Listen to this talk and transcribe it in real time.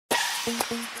Hello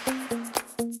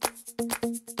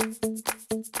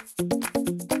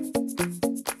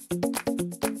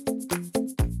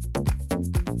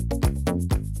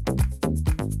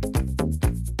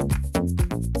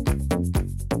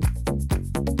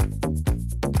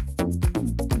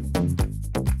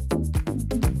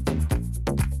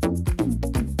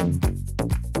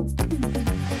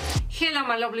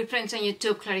my lovely friends on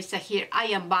YouTube, Clarissa here. I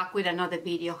am back with another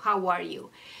video. How are you?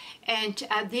 And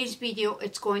this video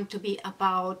it's going to be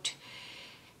about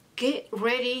get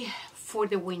ready for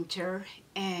the winter,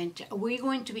 and we're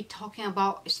going to be talking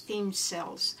about stem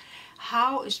cells.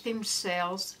 How stem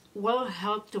cells will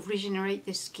help to regenerate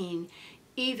the skin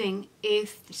even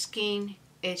if the skin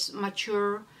is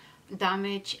mature,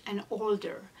 damaged and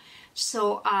older.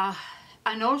 So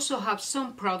and also have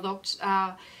some products,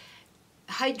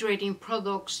 hydrating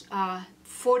products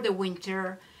for the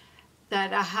winter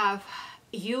that I have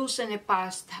used in the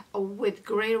past with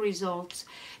great results.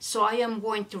 So I am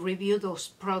going to review those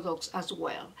products as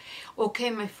well. Okay,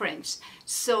 my friends.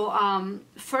 So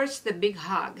first, the big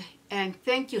hug, and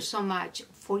thank you so much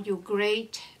for your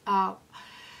great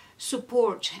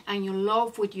support and your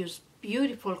love with your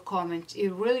beautiful comments. It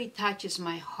really touches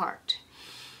my heart.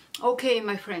 Okay,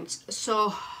 my friends,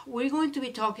 so we're going to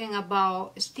be talking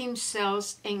about stem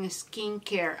cells in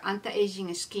skincare, anti-aging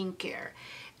skincare,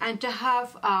 and to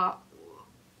have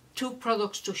two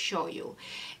products to show you.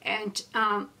 And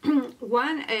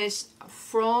one is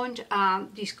from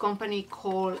this company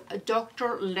called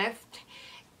Dr. Left,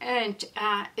 and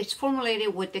it's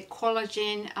formulated with the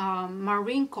collagen,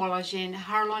 marine collagen,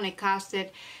 hyaluronic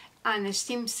acid, and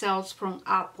stem cells from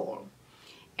apple.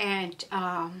 And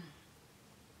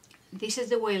this is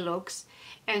the way it looks.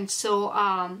 And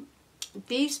so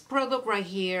this product right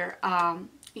here,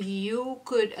 you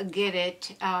could get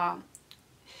it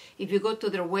if you go to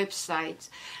their website.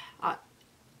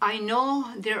 I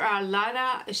know there are a lot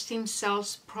of stem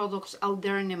cells products out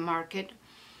there in the market,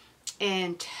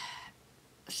 and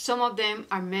some of them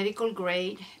are medical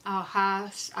grade,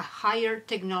 has a higher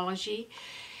technology,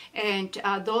 and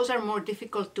those are more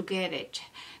difficult to get it.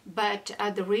 But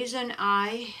the reason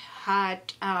I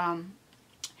had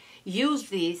used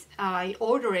this, I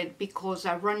ordered it because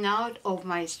I ran out of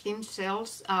my stem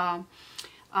cells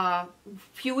a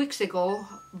few weeks ago,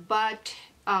 but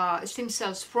stem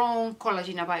cells from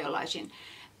Collagen and Biologen.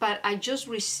 But I just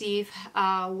received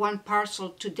one parcel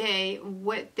today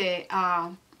with the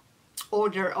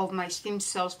order of my stem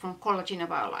cells from Collagen and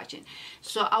Biologen.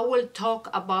 So I will talk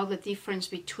about the difference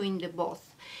between the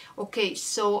both. Okay,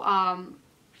 so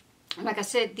like I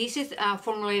said, this is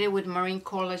formulated with marine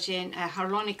collagen,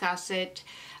 hyaluronic acid,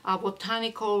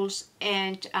 botanicals,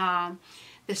 and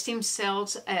the stem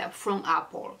cells from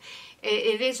apple.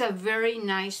 It is a very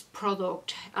nice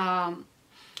product, and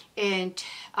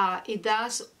it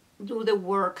does do the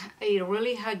work. It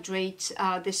really hydrates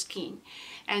the skin.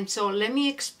 And so let me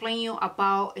explain you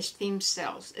about stem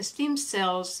cells. Stem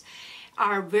cells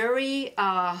are very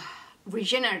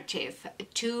regenerative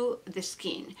to the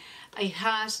skin. It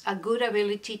has a good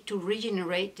ability to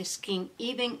regenerate the skin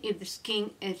even if the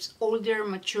skin is older,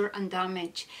 mature and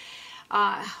damaged.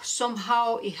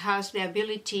 Somehow it has the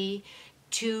ability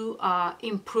to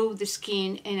improve the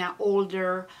skin in an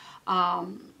older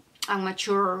and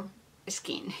mature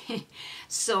skin.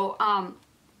 So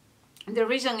the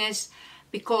reason is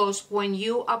because when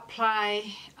you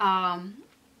apply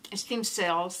stem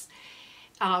cells,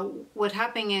 what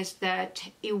happens is that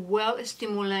it will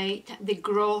stimulate the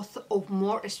growth of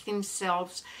more stem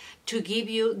cells to give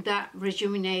you that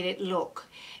rejuvenated look.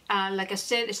 Like I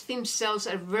said, stem cells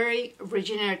are very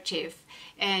regenerative,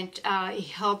 and it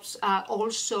helps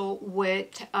also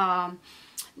with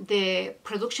the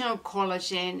production of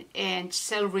collagen and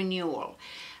cell renewal.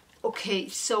 Okay,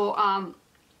 so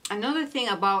another thing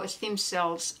about stem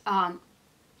cells,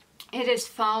 it is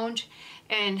found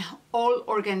in all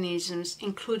organisms,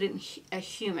 including a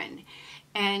human,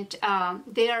 and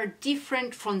they are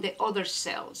different from the other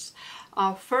cells.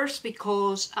 First,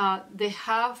 because they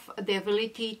have the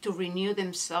ability to renew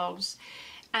themselves,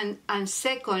 and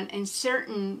second, in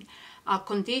certain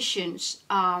conditions,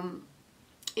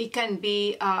 it can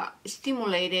be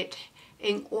stimulated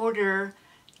in order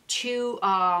to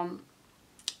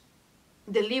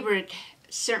deliver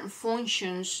certain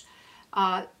functions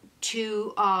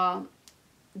to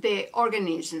the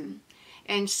organism.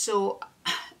 And so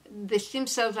the stem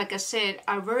cells, like I said,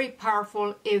 are very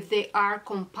powerful if they are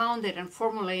compounded and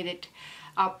formulated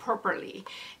properly,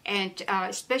 and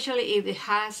especially if it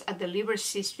has a delivery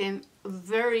system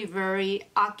very, very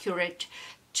accurate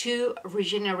to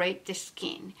regenerate the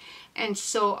skin. And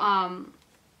so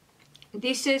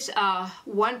this is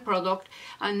one product,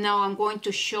 and now I'm going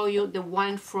to show you the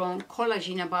one from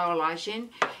Collagen and Biologen.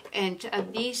 And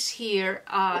this here,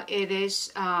 it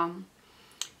is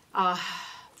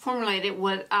formulated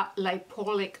with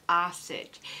lipoic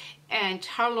acid and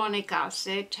hyaluronic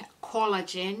acid,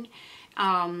 collagen,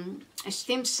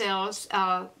 stem cells.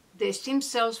 The stem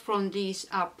cells from this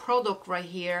product right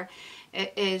here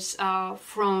is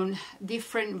from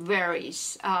different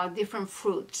berries, different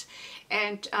fruits,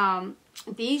 and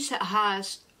this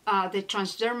has the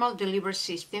transdermal delivery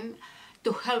system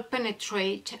to help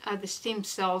penetrate the stem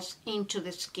cells into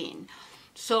the skin.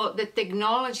 So the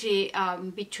technology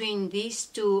between these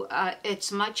two,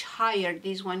 it's much higher,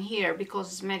 this one here,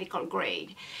 because it's medical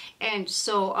grade. And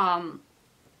so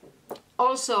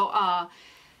also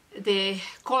the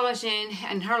collagen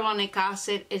and hyaluronic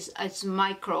acid is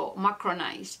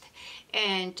macronized,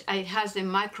 and it has the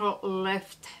micro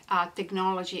left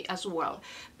technology as well,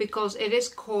 because it is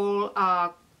called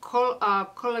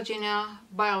Collagen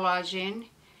Biologen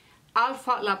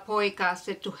alpha lipoic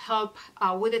acid to help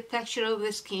with the texture of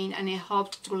the skin, and it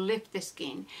helps to lift the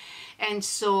skin. And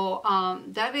so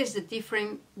that is the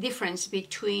difference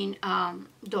between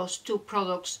those two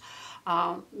products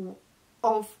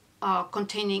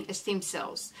containing stem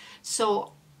cells.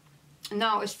 So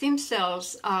now stem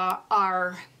cells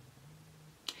are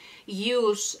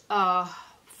used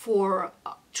for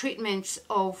treatments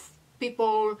of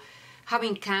people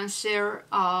having cancer,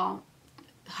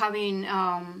 having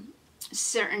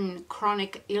certain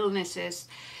chronic illnesses.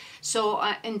 So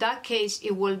in that case,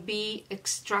 it will be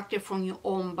extracted from your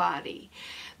own body.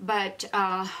 But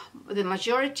the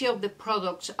majority of the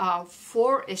products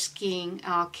for skin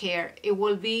care, it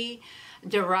will be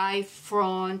derived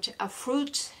from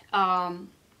fruits and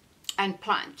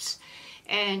plants,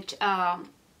 and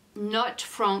not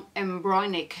from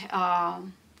embryonic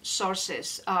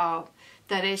sources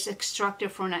that is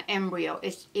extracted from an embryo.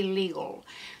 It's illegal.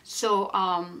 So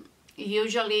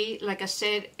usually, like I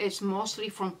said, it's mostly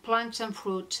from plants and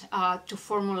fruits to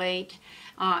formulate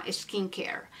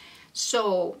skincare.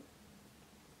 So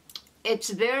it's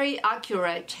very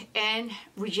accurate and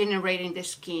regenerating the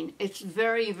skin. It's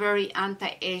very, very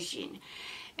anti-aging.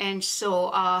 And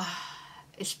so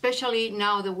especially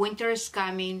now the winter is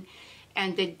coming,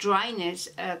 and the dryness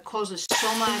causes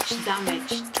so much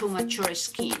damage to mature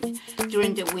skin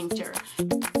during the winter.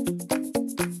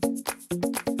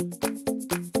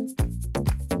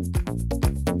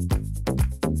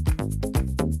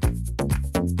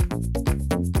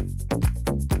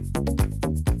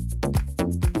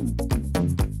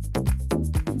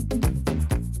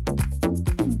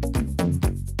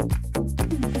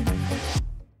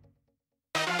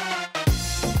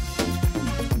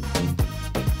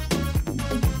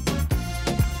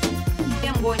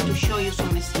 I'm going to show you some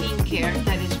skincare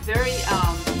that is very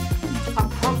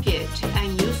appropriate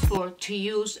and useful to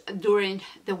use during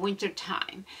the winter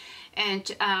time.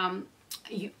 And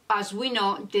as we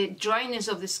know, the dryness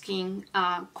of the skin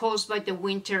caused by the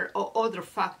winter or other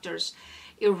factors,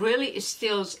 it really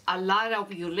steals a lot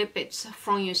of your lipids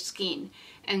from your skin.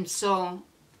 And so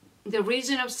the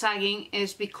reason of sagging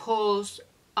is because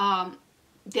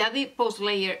the adipose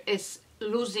layer is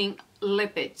losing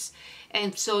lipids,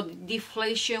 and so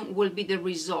deflation will be the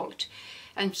result.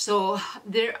 And so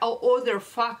there are other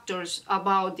factors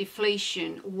about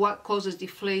deflation, what causes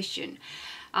deflation,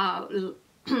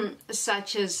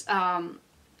 such as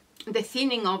the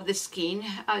thinning of the skin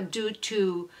due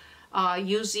to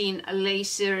using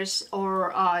lasers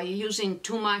or using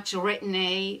too much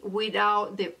retin-A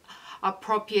without the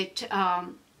appropriate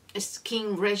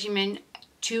skin regimen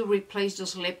to replace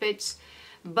those lipids.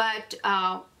 But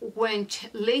when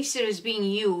laser is being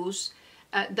used,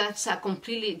 that's a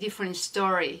completely different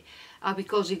story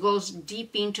because it goes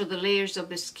deep into the layers of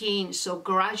the skin, so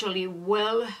gradually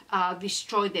will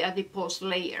destroy the adipose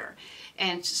layer.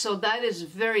 And so that is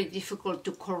very difficult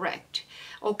to correct.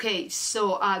 Okay,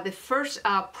 so the first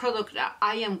product that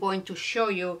I am going to show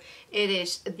you, it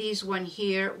is this one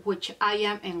here, which I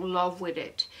am in love with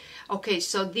it. Okay,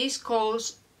 so this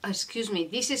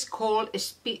is called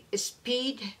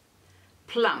Speed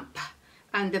Plump,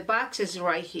 and the box is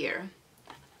right here.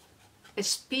 A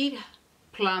Speed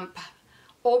Plump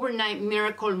Overnight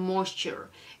Miracle Moisture,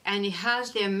 and it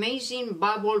has the amazing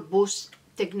bubble boost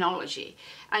technology.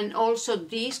 And also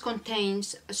this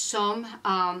contains some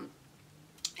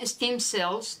stem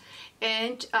cells,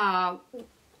 and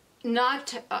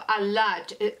not a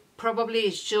lot. Probably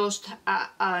it's just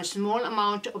a small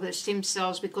amount of the stem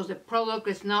cells because the product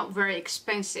is not very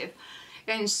expensive.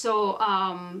 And so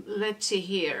let's see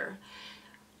here.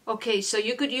 Okay, so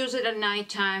you could use it at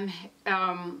nighttime.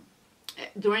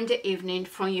 during the evening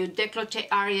from your décolleté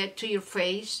area to your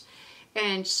face.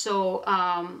 And so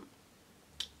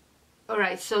all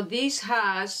right, so this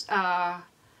has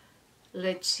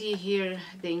let's see here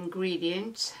the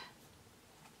ingredients.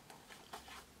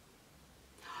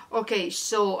 Okay,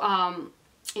 so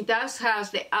it does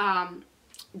has the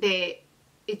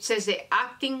it says the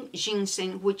acting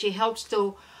ginseng, which it helps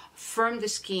to firm the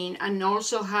skin, and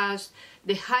also has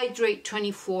the hydrate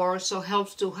 24, so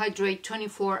helps to hydrate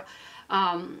 24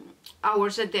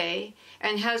 hours a day,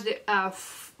 and has the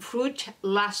fruit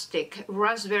lastic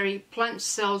raspberry plant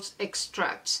cells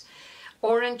extracts,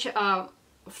 orange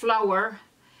flower,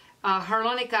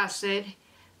 hyaluronic acid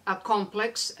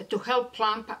complex to help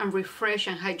plump and refresh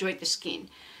and hydrate the skin.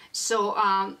 So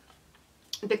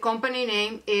the company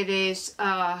name, it is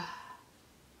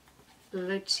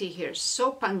let's see here,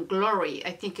 Soap and Glory,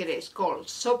 I think it is called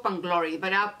Soap and Glory,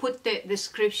 but I'll put the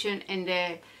description in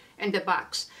the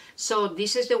box. So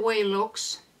this is the way it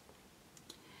looks.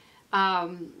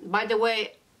 By the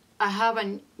way, I have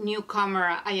a new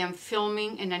camera. I am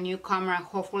filming in a new camera.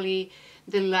 Hopefully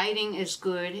the lighting is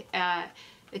good.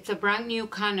 It's a brand new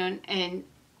Canon, and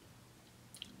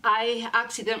I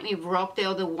accidentally broke the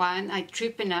other one. I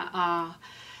tripped in a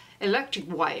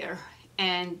electric wire,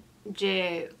 and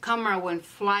the camera went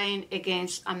flying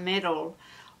against a metal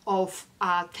of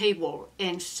a table,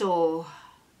 and so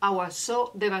I was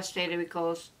so devastated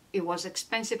because it was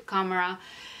expensive camera,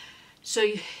 so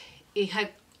it had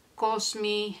caused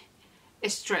me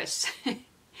stress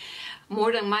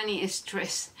more than money is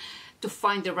stress to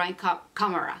find the right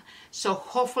camera. So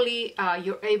hopefully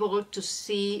you're able to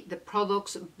see the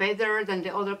products better than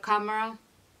the other camera.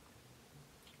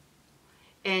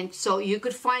 And so you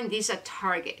could find this at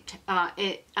Target,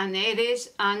 and it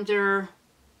is under,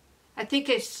 I think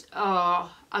it's a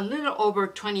little over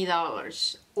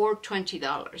 $20 or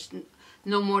 $20,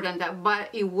 no more than that, but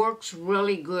it works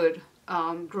really good,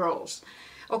 girls.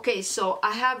 Okay, so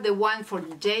I have the one for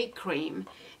day cream,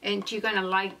 and you're gonna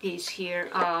like this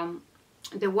here.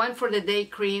 The one for the day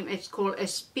cream, it's called a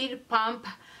Speed Pump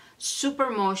Super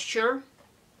Moisture.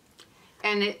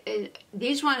 And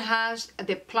this one has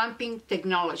the plumping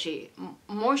technology,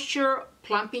 moisture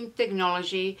plumping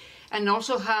technology, and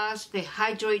also has the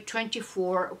Hydrate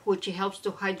 24, which helps to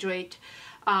hydrate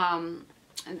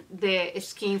the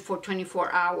skin for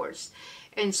 24 hours.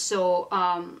 And so,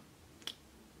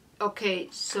 okay,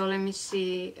 so let me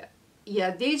see. Yeah,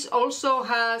 this also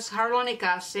has hyaluronic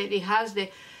acid. It has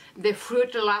the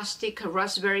fruit elastic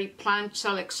raspberry plant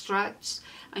cell extracts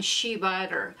and shea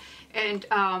butter. And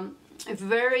a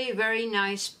very, very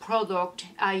nice product.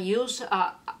 I use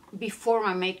before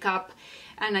my makeup,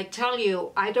 and I tell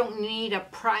you, I don't need a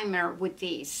primer with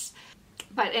these.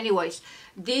 But anyways,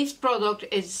 this product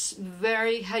is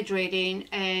very hydrating,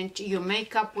 and your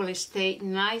makeup will stay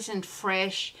nice and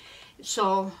fresh.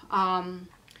 So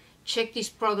check this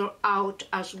product out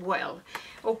as well.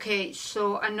 Okay,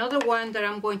 so another one that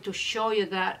I'm going to show you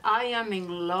that I am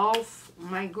in love,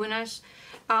 my goodness.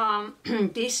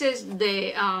 This is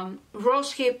the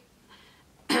Rosehip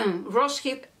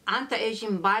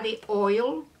Anti-Aging Body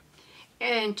Oil,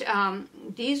 and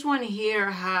this one here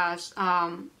has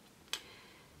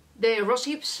the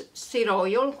Rosehip seed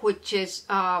oil, which is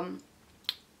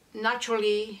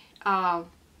naturally a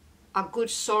good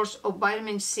source of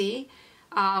vitamin C.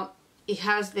 It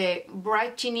has the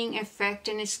brightening effect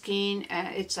in the skin.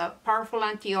 It's a powerful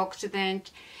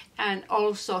antioxidant, and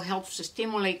also helps to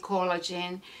stimulate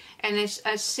collagen, and it's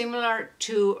similar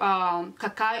to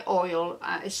cacao oil,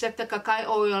 except the cacao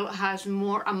oil has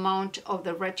more amount of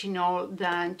the retinol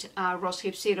than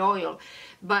rosehip seed oil.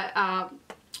 But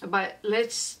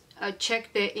let's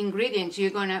check the ingredients.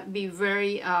 You're gonna be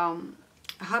very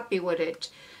happy with it,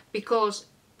 because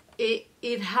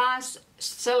it has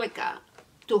silica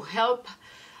to help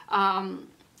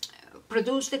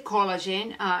produce the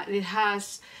collagen. It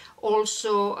has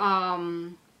also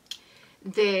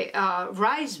the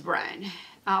rice bran,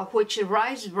 which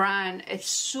rice bran is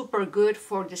super good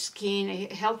for the skin.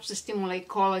 It helps to stimulate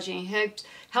collagen,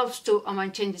 helps to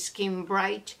maintain the skin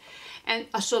bright. And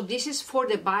so this is for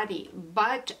the body,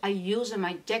 but I use in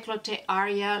my décolleté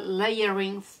area,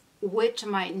 layering with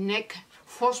my neck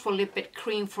phospholipid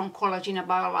cream from Collagen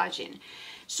Biologen.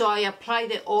 So I apply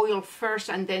the oil first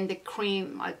and then the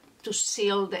cream to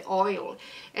seal the oil.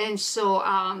 And so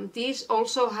this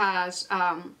also has,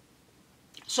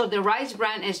 so the rice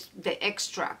bran is the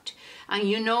extract. And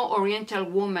you know, Oriental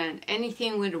women,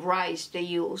 anything with rice they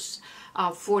use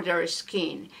for their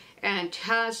skin. And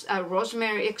has a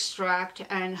rosemary extract,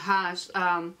 and has,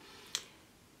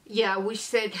 yeah, we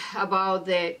said about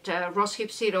that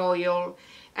rosehip seed oil,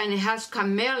 and it has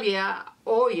camellia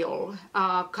oil.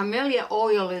 Camellia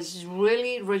oil is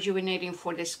really rejuvenating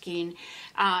for the skin.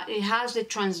 It has the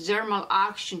transdermal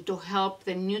action to help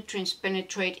the nutrients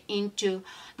penetrate into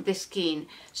the skin.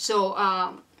 So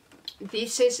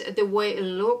this is the way it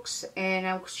looks, and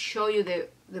I'll show you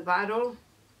the bottle.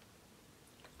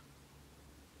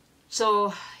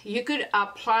 So you could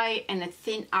apply in the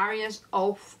thin areas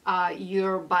of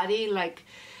your body, like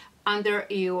under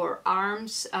your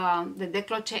arms, the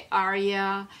décolleté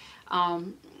area,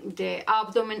 the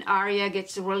abdomen area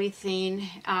gets really thin.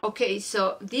 Okay,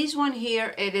 so this one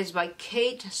here, it is by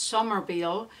Kate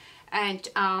Somerville, and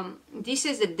this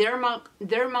is the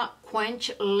Derma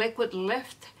Quench Liquid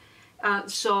Lift.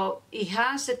 So it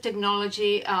has the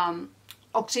technology,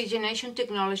 oxygenation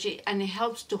technology, and it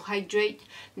helps to hydrate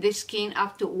the skin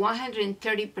up to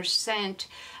 130%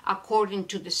 according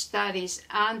to the studies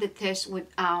and the test with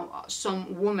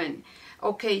some women.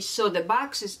 Okay, so the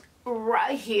box is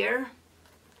right here,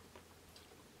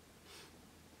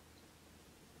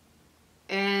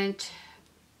 and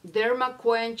Derma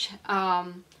Quench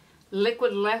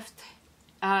Liquid Lift.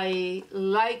 I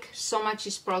like so much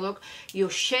this product. You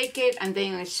shake it and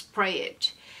then spray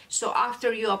it. So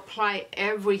after you apply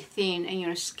everything in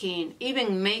your skin,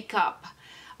 even makeup,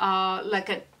 like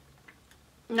at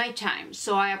nighttime.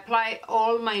 So I apply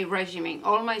all my regimen,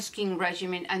 all my skin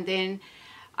regimen, and then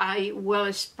I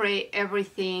will spray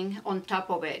everything on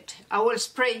top of it. I will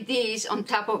spray this on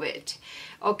top of it.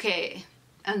 Okay,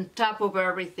 on top of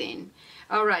everything.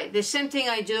 All right, the same thing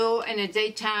I do in the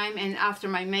daytime and after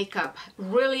my makeup.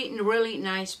 Really, really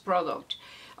nice product.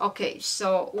 Okay,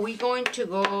 so we're going to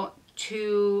go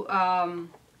to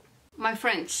my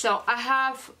friends. So I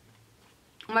have,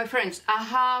 my friends, I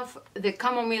have the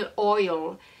chamomile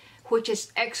oil, which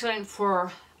is excellent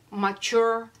for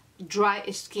mature, dry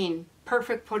skin,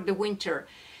 perfect for the winter.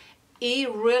 It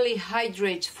really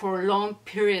hydrates for long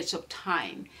periods of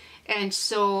time. And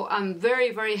so I'm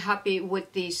very, very happy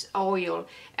with this oil.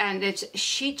 And it's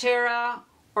Shitera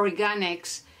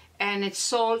Organics, and it's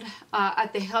sold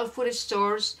at the health food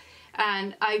stores.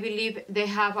 And I believe they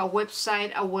have a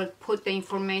website. I will put the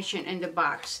information in the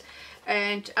box.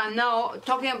 And now,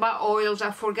 talking about oils,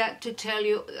 I forgot to tell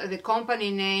you the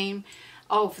company name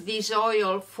of this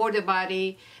oil for the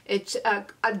body. It's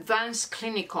Advanced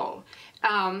Clinicals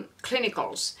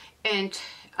and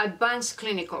Advanced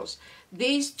Clinicals.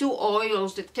 These two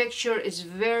oils, the texture is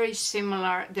very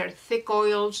similar. They're thick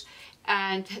oils,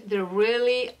 and they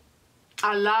really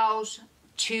allows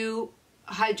to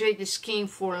hydrate the skin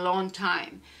for a long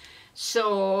time.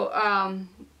 So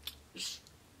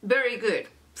very good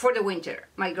for the winter,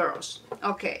 my girls.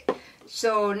 Okay,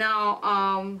 so now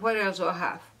what else do I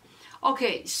have?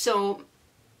 Okay, so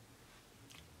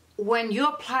when you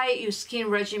apply your skin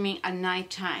regimen at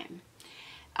nighttime,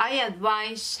 I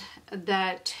advise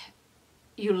that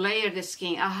you layer the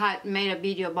skin. I had made a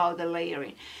video about the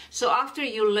layering. So after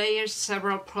you layer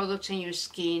several products in your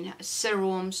skin,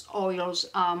 serums, oils,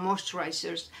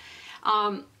 moisturizers,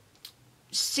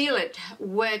 seal it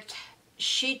with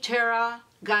Shitera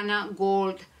Ghana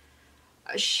Gold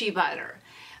Shea Butter.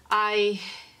 I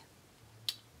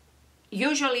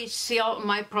usually seal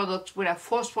my products with a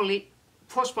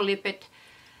phospholipid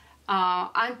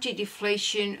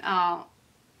anti-deflation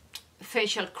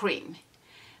facial cream,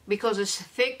 because it's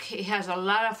thick, it has a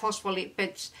lot of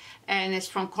phospholipids, and it's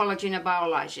from Collagen and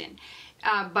Collagen.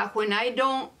 But when I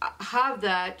don't have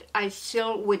that, I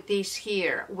seal with this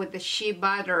here, with the shea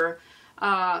butter,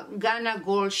 Ghana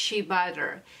Gold Shea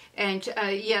Butter. And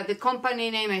yeah, the company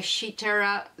name is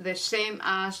Shitera, the same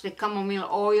as the chamomile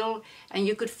oil, and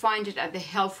you could find it at the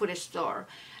health food store.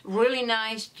 Really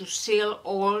nice to seal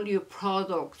all your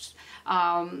products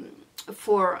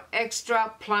for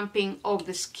extra plumping of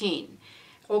the skin.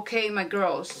 Okay, my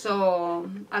girls, so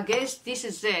I guess this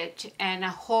is it, and I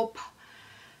hope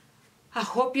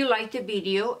you liked the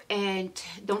video, and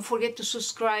don't forget to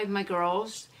subscribe, my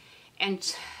girls.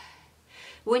 And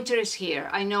winter is here.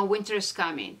 I know winter is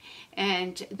coming,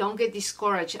 and don't get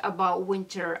discouraged about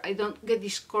winter. I don't get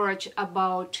discouraged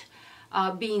about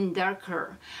being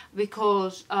darker,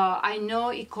 because I know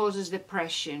it causes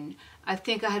depression. I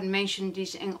think I had mentioned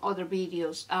this in other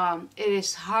videos. It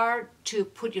is hard to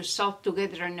put yourself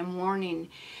together in the morning.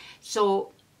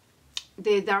 So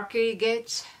the darker it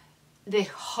gets, the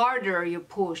harder you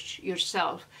push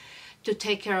yourself to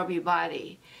take care of your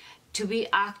body, to be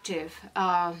active,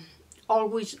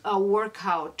 always work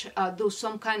out, do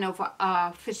some kind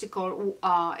of physical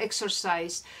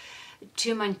exercise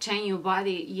to maintain your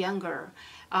body younger.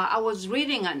 I was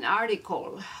reading an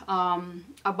article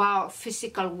about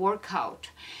physical workout,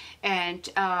 and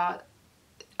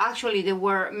actually they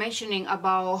were mentioning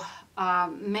about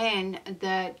men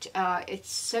that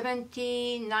it's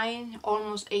 79,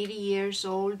 almost 80 years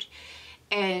old,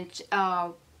 and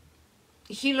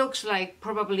he looks like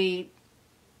probably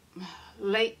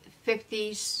late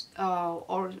 50s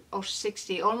or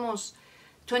 60, almost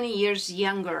 20 years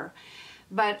younger.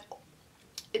 But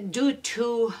due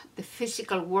to the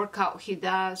physical workout he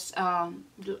does,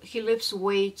 he lifts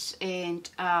weights and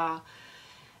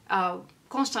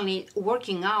constantly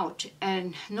working out,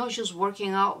 and not just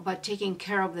working out but taking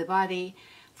care of the body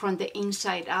from the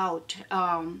inside out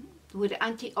with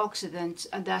antioxidants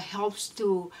that helps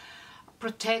to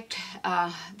protect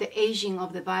the aging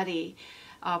of the body,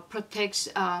 protects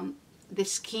the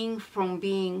skin from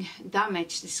being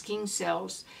damaged, the skin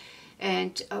cells,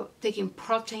 and taking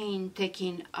protein,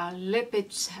 taking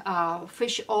lipids,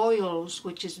 fish oils,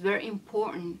 which is very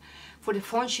important for the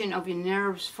function of your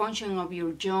nerves, function of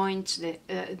your joints,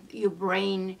 your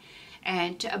brain,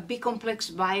 and B-complex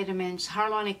vitamins,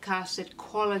 hyaluronic acid,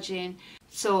 collagen.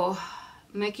 So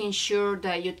making sure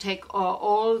that you take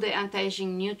all the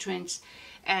anti-aging nutrients.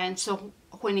 And so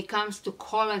when it comes to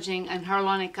collagen and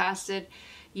hyaluronic acid,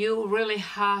 you really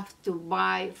have to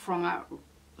buy from a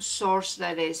source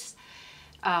that is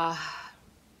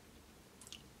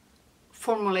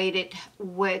formulated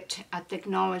with a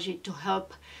technology to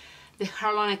help the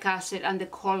hyaluronic acid and the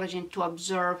collagen to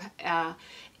absorb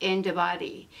in the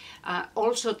body.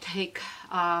 Also take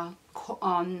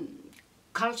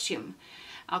calcium.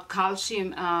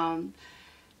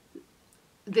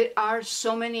 There are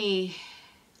so many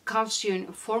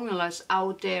calcium formulas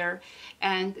out there,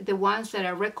 and the ones that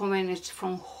I recommend is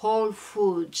from whole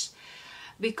foods,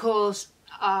 because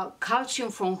calcium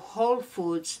from whole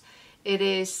foods, it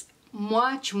is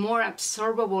much more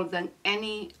absorbable than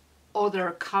any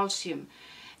other calcium,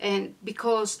 and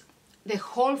because the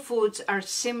whole foods are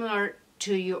similar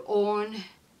to your own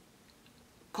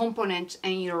components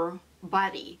in your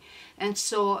body, and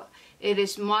so it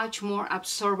is much more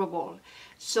absorbable.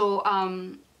 So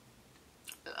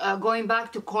going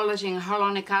back to collagen and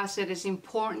hyaluronic acid, it's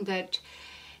important that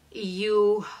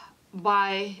you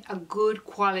buy a good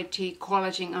quality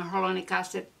collagen and hyaluronic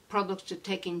acid products to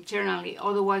take internally.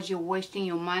 Otherwise you're wasting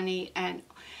your money and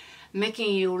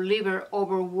making your liver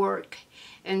overwork.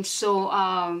 And so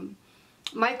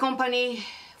my company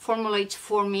formulates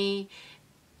for me.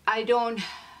 I don't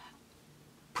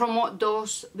promote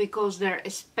those because they're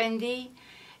spendy,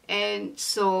 and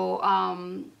so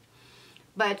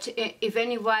but if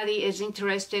anybody is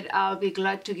interested, I'll be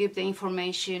glad to give the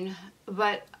information.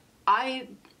 But I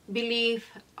believe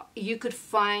you could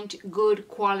find good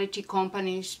quality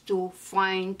companies to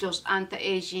find those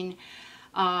anti-aging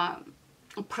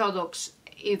products.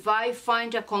 If I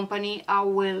find a company, I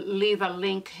will leave a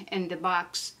link in the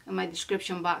box, in my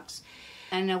description box.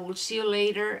 And I will see you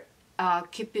later.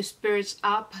 Keep your spirits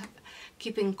up,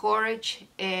 keep encouraged,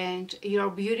 and you're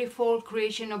a beautiful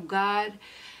creation of God.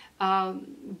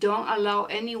 Don't allow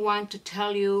anyone to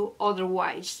tell you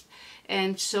otherwise.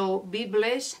 And so be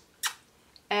blessed,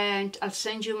 and I'll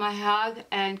send you my hug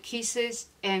and kisses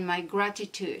and my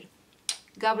gratitude.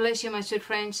 God bless you, my sweet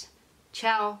friends.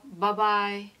 Ciao.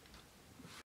 Bye-bye.